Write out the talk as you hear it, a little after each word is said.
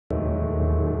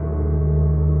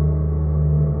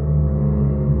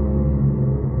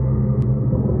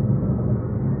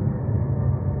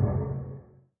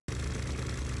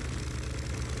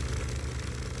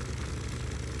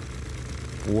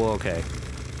Oh, okay.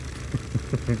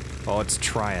 Oh, it's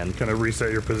trying. Kind of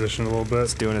reset your position a little bit.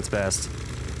 It's doing its best.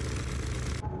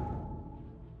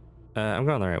 I'm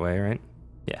going the right way, right?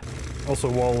 Yeah. Also,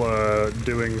 while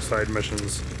doing side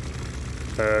missions,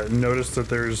 notice that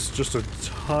there's just a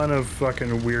ton of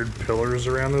fucking weird pillars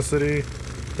around the city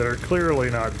that are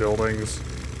clearly not buildings.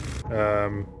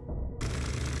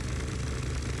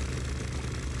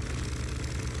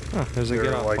 Oh, there's a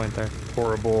get off point there.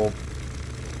 Horrible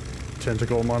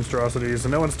tentacle monstrosities,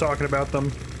 and no one's talking about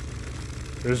them.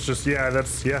 There's just,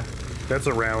 that's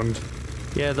around.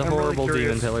 Yeah, the horrible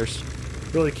demon pillars.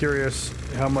 Really curious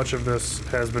how much of this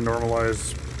has been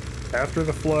normalized after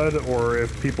the flood, or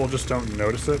if people just don't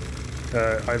notice it,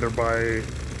 either by,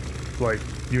 like,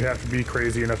 you have to be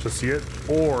crazy enough to see it,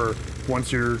 or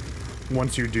once you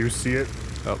do see it,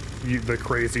 the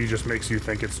crazy just makes you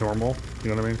think it's normal. You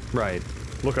know what I mean? Right.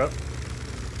 Look up.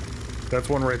 That's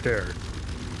one right there,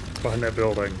 behind that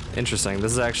building. Interesting.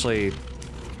 This is actually...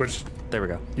 Which... There we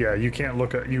go. Yeah, you can't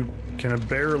look up... You can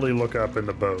barely look up in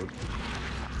the boat.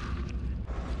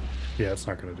 Yeah, it's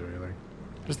not gonna do anything.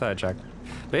 Just thought I'd check.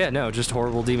 But yeah, no, just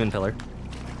horrible demon pillar.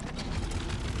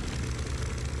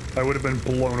 I would have been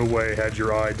blown away had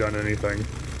your eye done anything.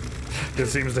 It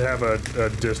seems to have a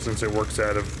distance it works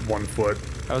out of 1 foot.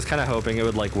 I was kind of hoping it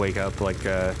would, like, wake up like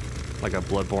a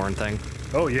Bloodborne thing.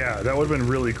 Oh yeah, that would have been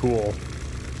really cool.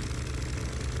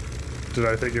 Did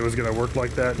I think it was gonna work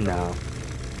like that? No.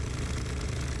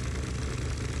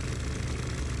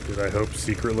 Did I hope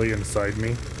secretly inside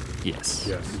me? Yes.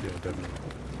 Yes, yeah, definitely.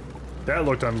 That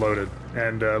looked unloaded,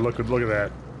 and look at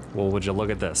that. Well, would you look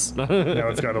at this? Now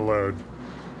it's got to load.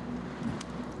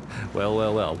 Well,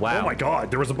 wow. Oh my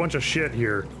god, there was a bunch of shit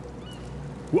here.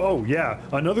 Whoa, yeah,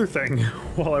 another thing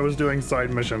while I was doing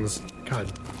side missions. God,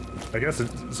 I guess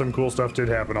some cool stuff did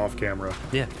happen off camera.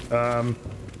 Yeah.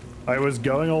 I was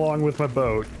going along with my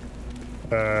boat,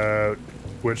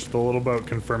 which the little boat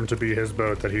confirmed to be his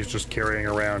boat that he's just carrying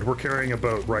around. We're carrying a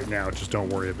boat right now, just don't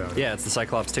worry about it. Yeah, it's the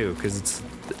Cyclops too, because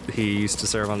he used to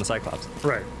serve on the Cyclops.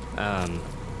 Right. Why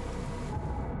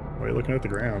are you looking at the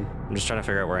ground? I'm just trying to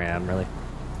figure out where I am, really.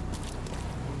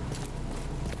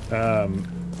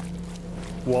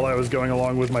 While I was going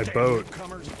along with my boat,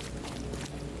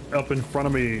 up in front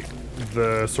of me,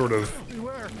 the sort of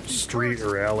street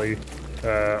or alley,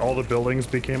 all the buildings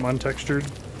became untextured,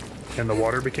 and the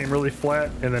water became really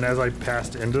flat, and then as I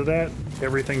passed into that,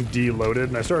 everything deloaded,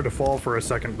 and I started to fall for a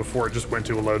second before it just went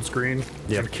to a load screen,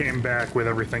 and came back with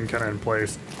everything kind of in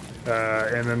place.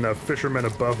 And then the fisherman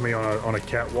above me on a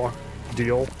catwalk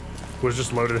deal was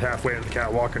just loaded halfway into the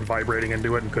catwalk and vibrating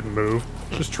into it and couldn't move.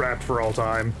 Just trapped for all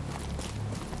time.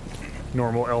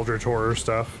 Normal Eldritch horror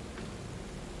stuff.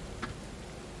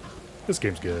 This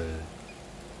game's good.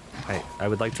 I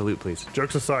would like to loot, please.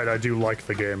 Jokes aside, I do like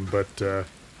the game, but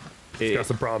it's got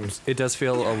some problems. It does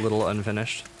feel a little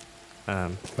unfinished.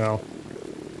 Well.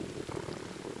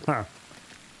 Huh.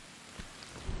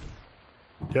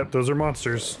 Yep, those are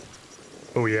monsters.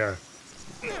 Oh, yeah.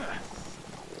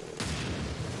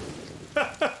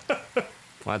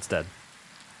 Well, that's dead.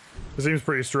 It seems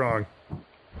pretty strong.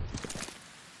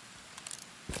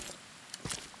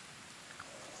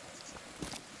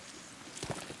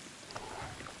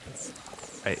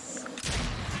 Okay.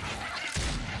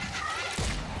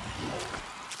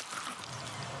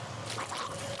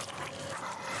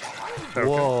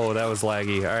 Whoa, that was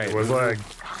laggy. Alright. It was lag.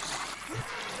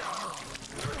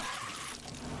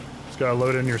 Just gotta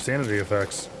load in your sanity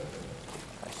effects.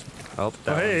 Oh,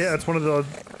 hey, yeah, it's one of the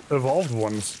evolved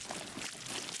ones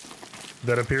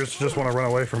that appears to just want to run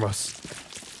away from us.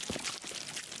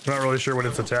 I'm not really sure what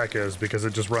its attack is because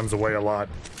it just runs away a lot.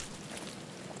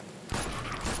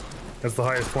 That's the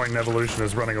highest point in evolution,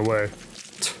 is running away.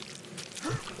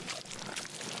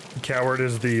 Coward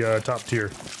is the top tier.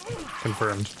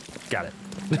 Confirmed. Got it.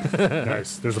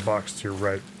 Nice. There's a box to your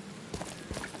right.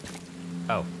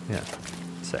 Oh, yeah.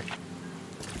 Sick.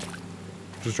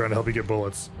 Just trying to help you get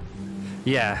bullets.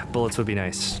 Yeah, bullets would be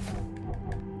nice.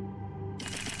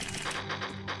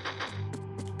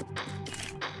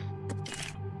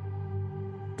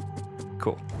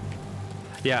 Cool.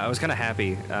 Yeah, I was kind of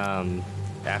happy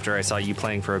after I saw you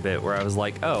playing for a bit, where I was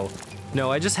like, oh,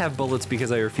 no, I just have bullets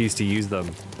because I refuse to use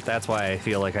them. That's why I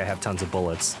feel like I have tons of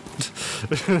bullets.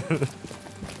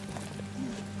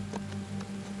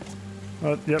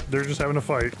 Yep, they're just having a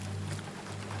fight.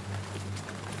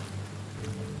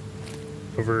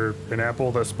 Over an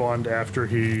apple that spawned after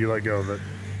he let go of it.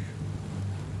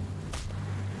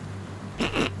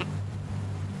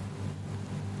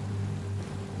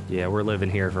 Yeah, we're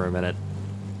living here for a minute.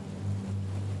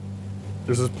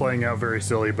 This is playing out very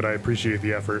silly, but I appreciate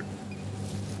the effort.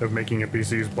 of making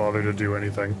NPCs bother to do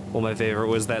anything. Well, my favorite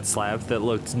was that slap that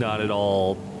looked not at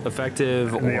all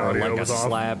effective And the or audio like a was off.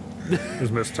 slap. It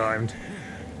was mistimed.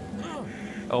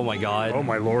 Oh my god. Oh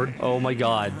my lord. Oh my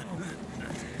god.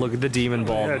 Look at the demon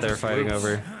ball Yeah, that it they're just fighting loops.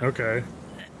 over. Okay.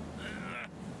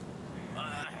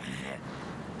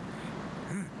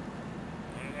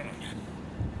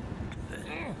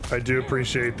 I do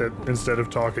appreciate that instead of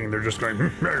talking, they're just going.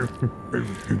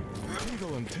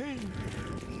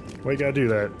 Why you gotta do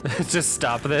that? Just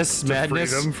stop this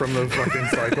madness. Freedom from the fucking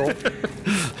cycle.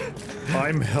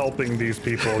 I'm helping these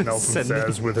people, Nelson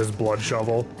says with his blood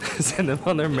shovel. Send them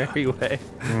on their merry way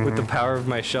with the power of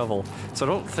my shovel. So I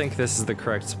don't think this is the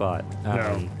correct spot.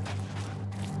 No.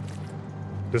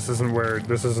 This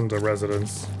isn't a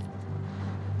residence.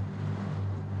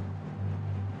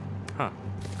 Huh.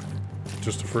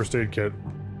 Just a first aid kit.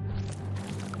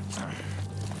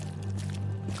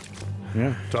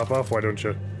 Yeah, top off, why don't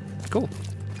you? Cool.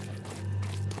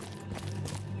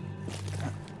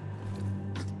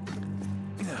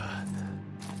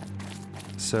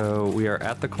 So we are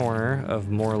at the corner of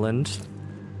Moreland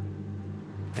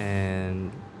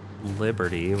and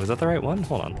Liberty. Was that the right one?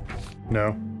 Hold on.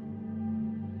 No.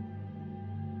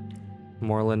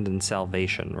 Moreland and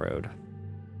Salvation Road.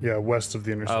 Yeah, west of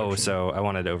the intersection. Oh, so I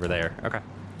wanted over there. Okay.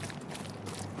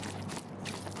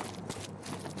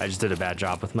 I just did a bad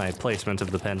job with my placement of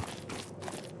the pin.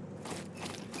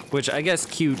 Which I guess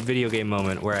cute video game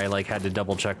moment where I like had to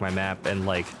double check my map and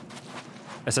like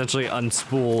essentially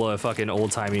unspool a fucking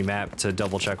old-timey map to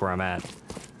double check where I'm at.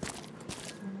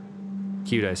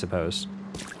 Cute, I suppose.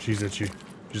 She's itchy.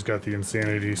 She's got the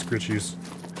insanity scritchies.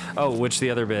 Oh, which the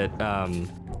other bit,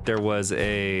 there was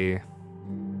a...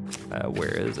 where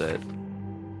is it?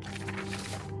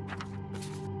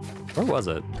 Where was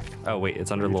it? Oh, wait,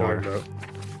 it's under What are you lore. talking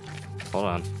about? Hold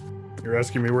on. You're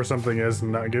asking me where something is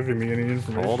and not giving me any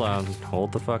information. Hold on.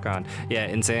 Hold the fuck on. Yeah,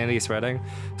 insanity spreading.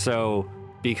 So,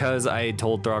 because I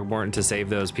told Throgmorton to save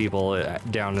those people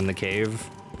down in the cave,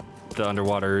 the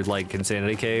underwater, like,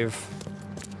 insanity cave,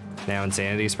 now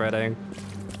insanity spreading.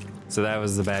 So that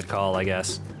was the bad call, I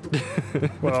guess.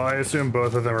 Well, I assume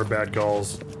both of them are bad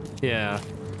calls. Yeah.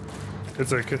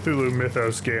 It's a Cthulhu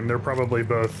Mythos game. They're probably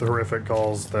both horrific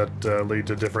calls that lead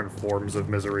to different forms of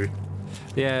misery.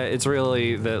 Yeah, it's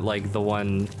really the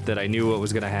one that I knew what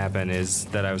was gonna happen is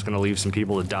that I was gonna leave some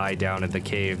people to die down at the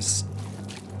caves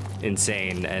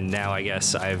insane, and now I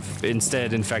guess I've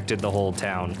instead infected the whole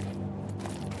town.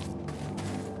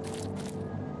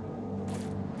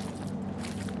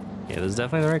 Yeah, this is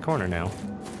definitely the right corner now.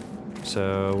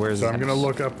 So where's So the I'm gonna house?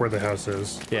 look up where the house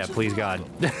is. Yeah, please God.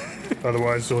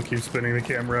 Otherwise, you'll keep spinning the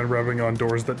camera and rubbing on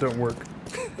doors that don't work.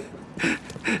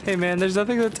 Hey man, there's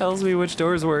nothing that tells me which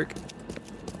doors work.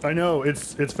 I know,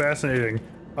 it's fascinating.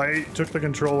 I took the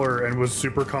controller and was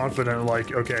super confident,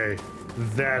 like, okay,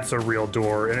 that's a real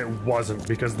door, and it wasn't,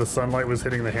 because the sunlight was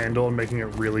hitting the handle and making it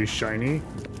really shiny.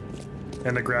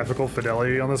 And the graphical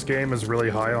fidelity on this game is really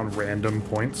high on random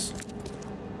points.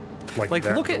 Like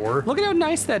that look door. at how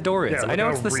nice that door is. Yeah, I know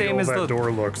look it's the how same real as that the door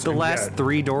looks, the and last yet-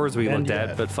 3 doors we and looked at,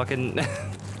 yet. but fucking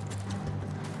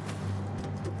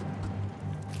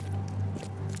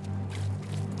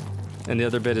And the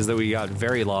other bit is that we got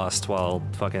very lost while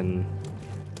fucking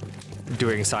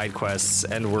doing side quests,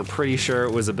 and we're pretty sure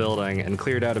it was a building, and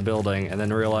cleared out a building, and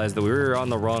then realized that we were on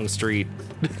the wrong street.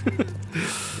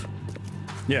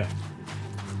 Yeah.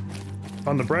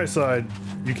 On the bright side,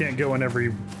 you can't go in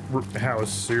every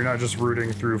house, so you're not just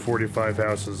rooting through 45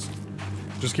 houses.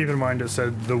 Just keep in mind it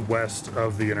said the west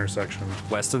of the intersection.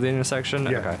 West of the intersection?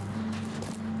 Yeah. Okay.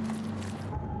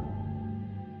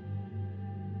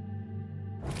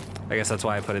 I guess that's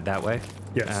why I put it that way.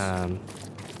 Yes.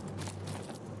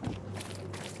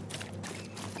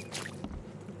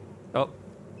 Oh,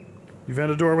 You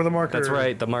found a door with a marker. that's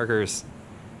right, the markers.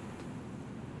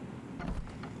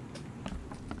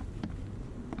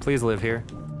 Please live here.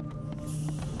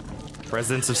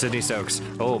 Residents of Sydney Stokes.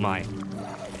 Oh my.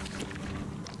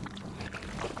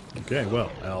 Okay,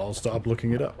 well, I'll stop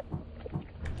looking it up.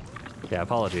 Yeah,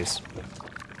 apologies.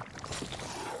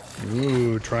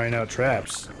 Ooh, trying out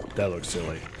traps. That looks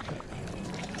silly.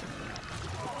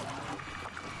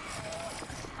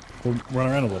 We'll run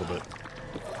around a little bit.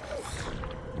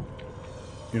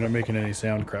 You're not making any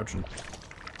sound crouching.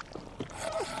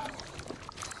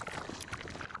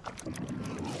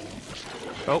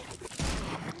 Oh.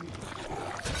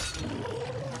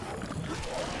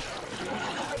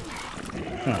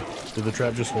 Huh. Did the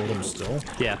trap just hold him still?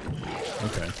 Yeah.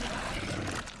 Okay.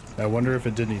 I wonder if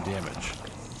it did any damage.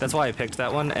 That's why I picked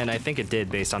that one, and I think it did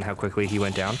based on how quickly he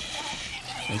went down.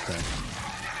 Okay.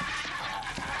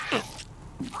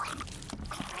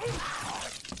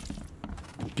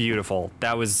 Beautiful.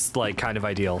 That was, like, kind of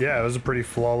ideal. Yeah, it was a pretty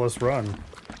flawless run.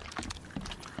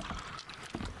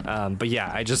 But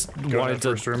yeah, I just wanted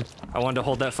I wanted to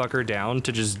hold that fucker down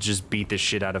to just beat the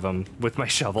shit out of him with my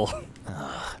shovel.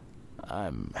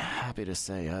 I'm happy to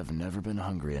say I've never been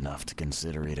hungry enough to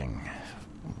consider eating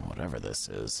whatever this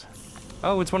is.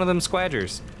 Oh, it's one of them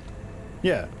squadgers.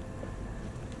 Yeah.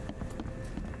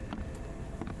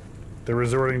 They're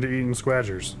resorting to eating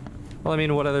squadgers. Well, I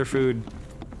mean, what other food?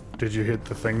 Did you hit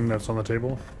the thing that's on the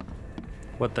table?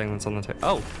 What thing that's on the table?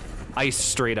 Oh, ice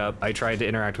straight up. I tried to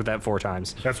interact with that 4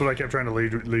 times. That's what I kept trying to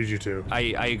lead you to.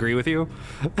 I agree with you,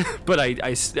 but I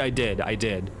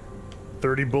did.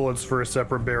 30 bullets for a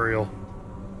separate burial.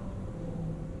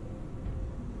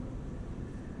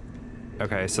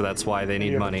 Okay, so that's why they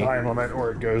need money. Time limit or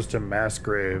it goes to mass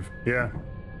grave. Yeah.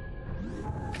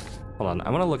 Hold on, I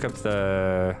want to look up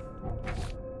the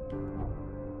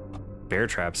bear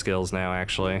trap skills now,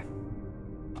 actually.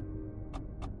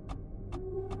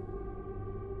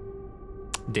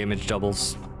 Damage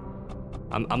doubles.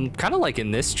 I'm kind of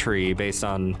liking this tree based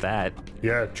on that.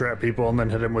 Yeah, trap people and then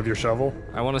hit them with your shovel.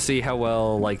 I want to see how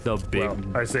well, like, the big...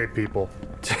 Well, I say people.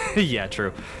 Yeah,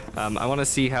 true. I want to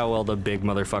see how well the big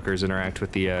motherfuckers interact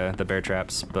with the bear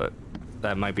traps, but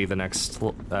that might be the next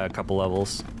couple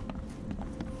levels.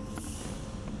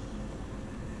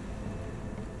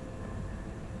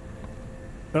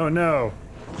 Oh no!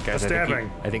 Guys, a stabbing.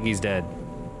 I think he's dead.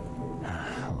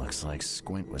 Looks like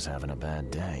Squint was having a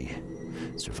bad day.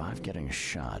 Survived getting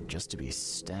shot just to be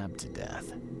stabbed to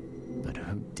death. But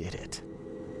who did it?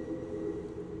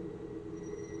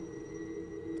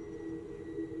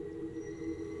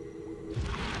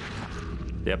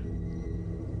 Yep.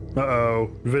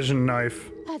 Uh-oh. Vision knife.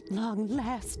 At long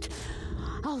last,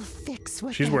 I'll fix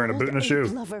what She's wearing a boot and a shoe.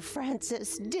 Lover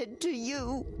Francis did to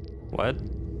you. What?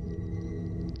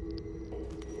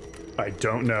 I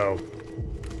don't know.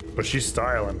 But she's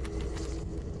styling.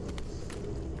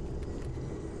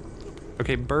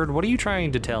 Okay, Bird, what are you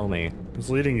trying to tell me? It's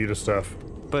leading you to stuff.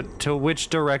 But to which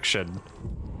direction?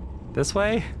 This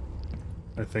way?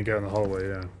 I think out in the hallway,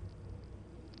 yeah.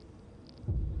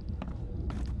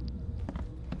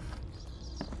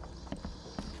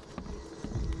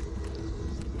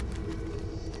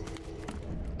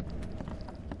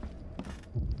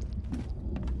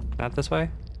 Not this way?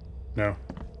 No.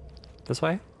 This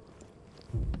way?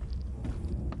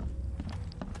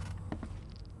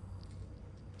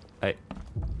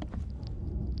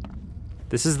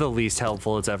 This is the least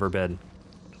helpful it's ever been.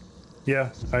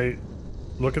 Yeah,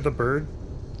 look at the bird.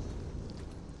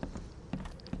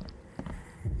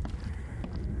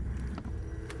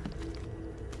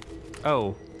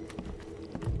 Oh.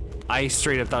 I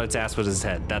straight up thought its ass was his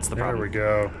head. That's the problem. There we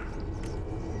go.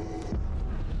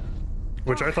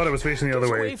 Which I thought it was facing the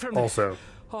other way also.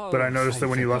 But I noticed that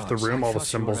when you left the room, all the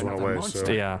symbols went away,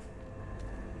 so... Yeah.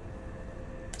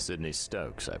 Sydney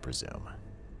Stokes, I presume.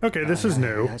 Okay, this is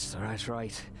new. That's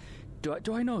right.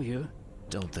 Do I know you?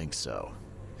 Don't think so.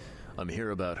 I'm here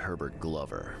about Herbert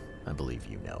Glover. I believe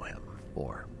you know him.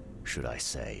 Or, should I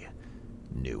say,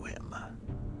 knew him.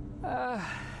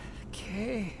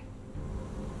 Okay.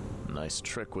 Nice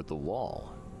trick with the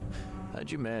wall.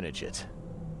 How'd you manage it?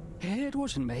 It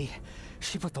wasn't me.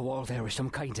 She put the wall there with some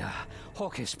kind of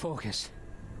hocus pocus.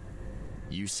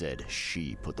 You said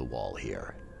she put the wall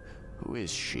here. Who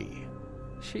is she?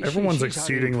 Everyone's she's our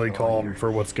exceedingly employer. calm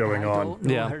for what's going I on. don't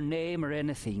know Yeah. her name or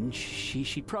anything.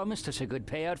 She promised us a good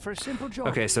payout for a simple job.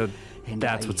 Okay, so And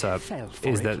that's I what's up. fell for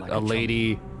Is it that like a chump.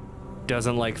 lady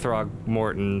doesn't like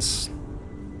Throgmortons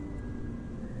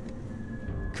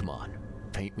Come on,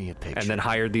 paint me a picture. and then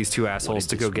hired these two assholes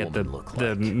to did go this get the woman look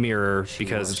the like? mirror She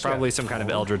because was it's probably some kind of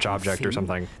tall eldritch and object or thin,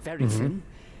 something. Very thin,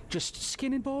 just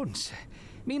skin and bones.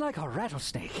 Mean like a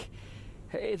rattlesnake.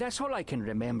 That's all I can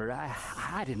remember.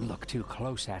 I didn't look too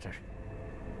close at her.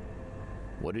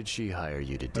 What did she hire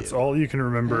you to do? That's all you can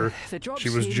remember. The job She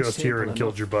was seemed just here simple and killed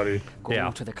enough. your buddy. Go Yeah.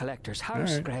 to the collector's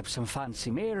house, Alright. grab some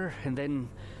fancy mirror, and then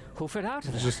hoof it out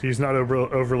of there. He's not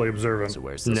overly observant. So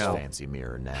where's this No. fancy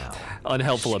mirror now?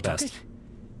 Unhelpful She at took best. it.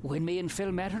 When me and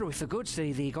Phil met her with the goods,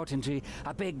 they got into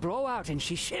a big blowout and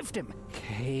she shivved him.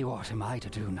 Okay, what am I to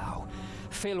do now?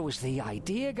 Phil was the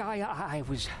idea guy.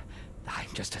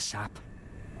 I'm just a sap.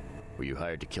 Were you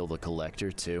hired to kill the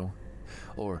collector too?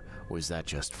 Or was that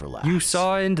just for laughs? You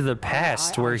saw into the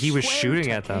past where he was swear shooting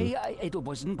to at them. It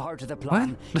wasn't part of the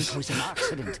plan. It was an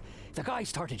accident. The guy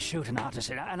started shooting at us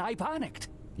and I panicked.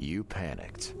 You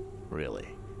panicked. Really?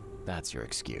 That's your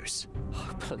excuse.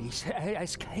 Oh, please,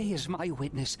 SK is my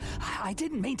witness. I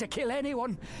didn't mean to kill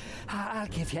anyone. I'll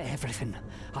give you everything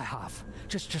I have.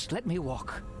 Just let me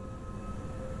walk.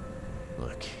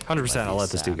 Look, 100%, I'll let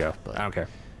this dude go. but I don't care.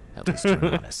 At least you're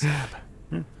honest, Sap.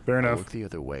 Fair I'll enough. look the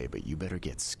other way, but you better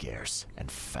get scarce and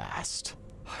fast.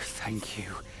 Oh, thank you.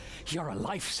 You're a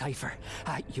lifesaver.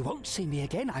 You won't see me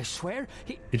again, I swear.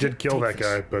 He did kill Take that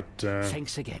this. guy, but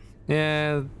Thanks again.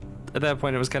 Yeah, at that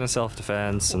point it was kind of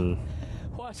self-defense, and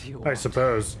What do you I want?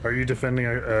 suppose. Are you defending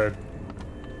a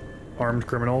armed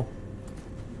criminal?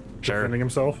 sure. Defending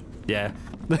himself? Yeah.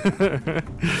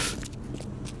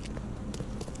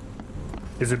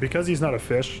 Is it because he's not a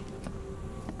fish?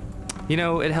 You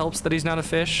know, it helps that he's not a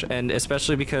fish, and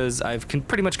especially because I've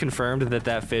pretty much confirmed that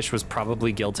that fish was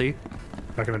probably guilty.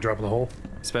 Not gonna drop in the hole?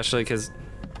 Especially because,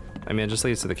 I mean, it just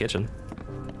leads to the kitchen.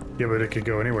 Yeah, but it could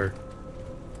go anywhere.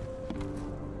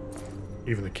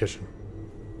 Even the kitchen.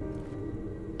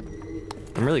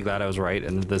 I'm really glad I was right,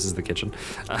 and this is the kitchen.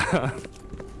 But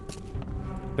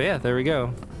yeah, there we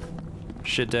go.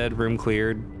 Shit dead, room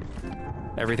cleared.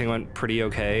 Everything went pretty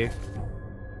okay.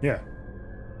 Yeah.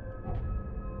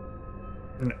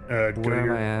 Go to Where am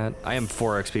your, I at? I am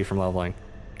 4 XP from leveling.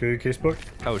 go to your casebook.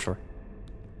 Oh, sure.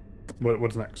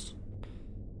 What's next?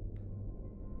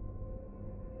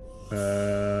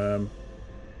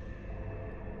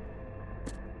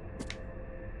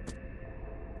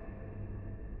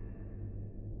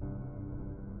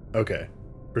 Okay.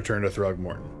 Return to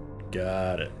Throgmorton.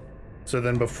 Got it. So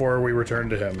then before we return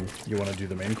to him, you want to do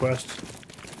the main quest?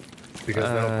 Because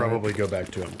that'll probably go back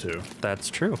to him too. That's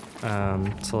true.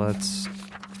 So let's...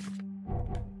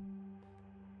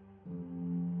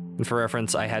 And for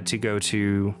reference, I had to go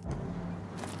to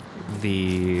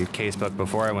the casebook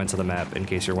before I went to the map, in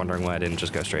case you're wondering why I didn't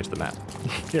just go straight to the map.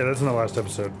 Yeah, that's in the last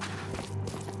episode.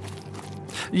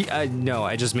 Yeah, no,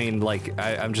 I just mean, like,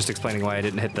 I'm just explaining why I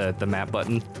didn't hit the map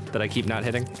button that I keep not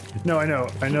hitting. No, I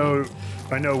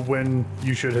know when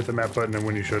you should hit the map button and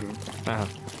when you shouldn't. Uh-huh.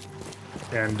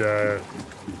 And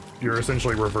you're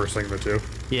essentially reversing the two.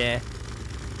 Yeah.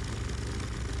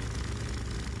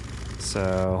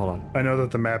 So, hold on. I know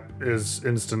that the map is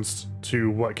instanced to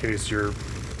what case you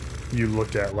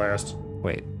looked at last.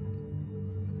 Wait.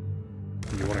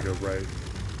 You want to go right.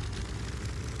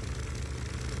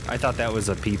 I thought that was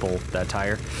a people, that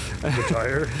tire. The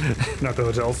tire, not the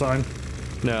hotel sign.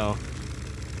 No.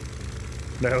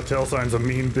 The hotel sign's a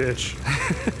mean bitch.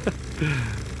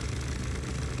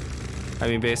 I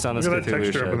mean, based on this Look at that Cthulhu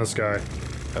texture shit. up in the sky.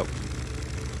 Oh.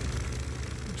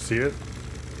 See it?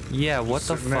 Yeah, what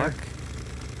the Sitting there. fuck?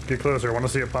 Get closer. I want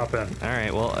to see it pop in.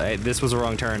 Alright, well, this was a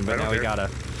wrong turn, but I don't now we care.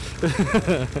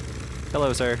 gotta.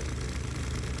 Hello, sir.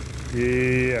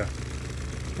 Yeah.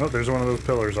 Oh, there's one of those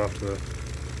pillars off to the...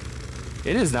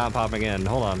 It is not popping in.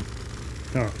 Hold on.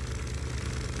 Oh.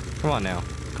 Come on now.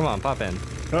 Come on, pop in.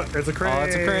 Oh, it's a crane! Oh,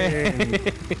 it's a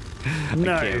crane. I can't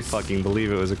Nice. fucking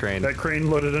believe it was a crane. That crane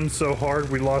loaded in so hard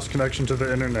we lost connection to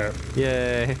the internet.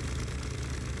 Yay.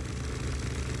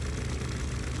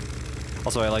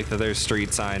 Also, I like that there's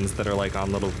street signs that are like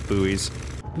on little buoys.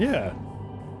 Yeah.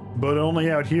 But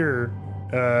only out here,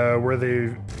 where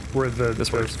the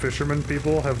This works. fishermen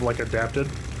people have like adapted.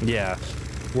 Yeah.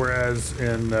 Whereas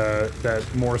in that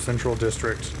more central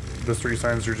district, the street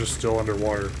signs are just still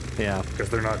underwater Yeah. because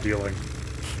they're not dealing.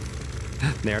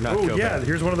 They're not Oh go yeah, bad.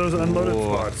 here's one of those unloaded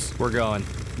Whoa. spots. We're going.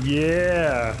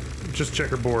 Yeah, just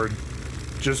checkerboard,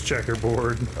 just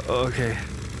checkerboard. Okay.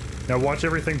 Now watch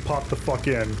everything pop the fuck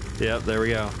in. Yep, there we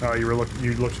go. Oh, you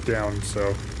looked down,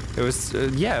 so. It was,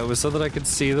 yeah, it was so that I could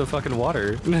see the fucking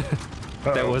water. That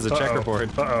Uh-oh, was a checkerboard.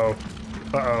 Uh-oh.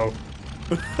 Uh-oh.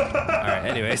 Alright,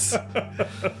 anyways.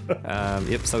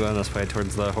 Yep, still going this way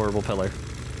towards the horrible pillar.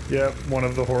 Yep, one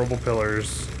of the horrible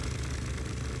pillars.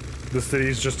 The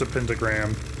city's just a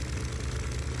pentagram.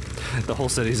 The whole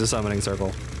city's a summoning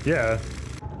circle. Yeah.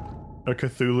 A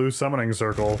Cthulhu summoning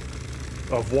circle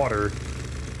of water.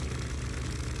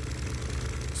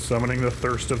 Summoning the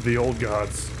thirst of the old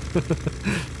gods.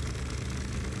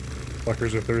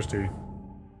 Fuckers are thirsty.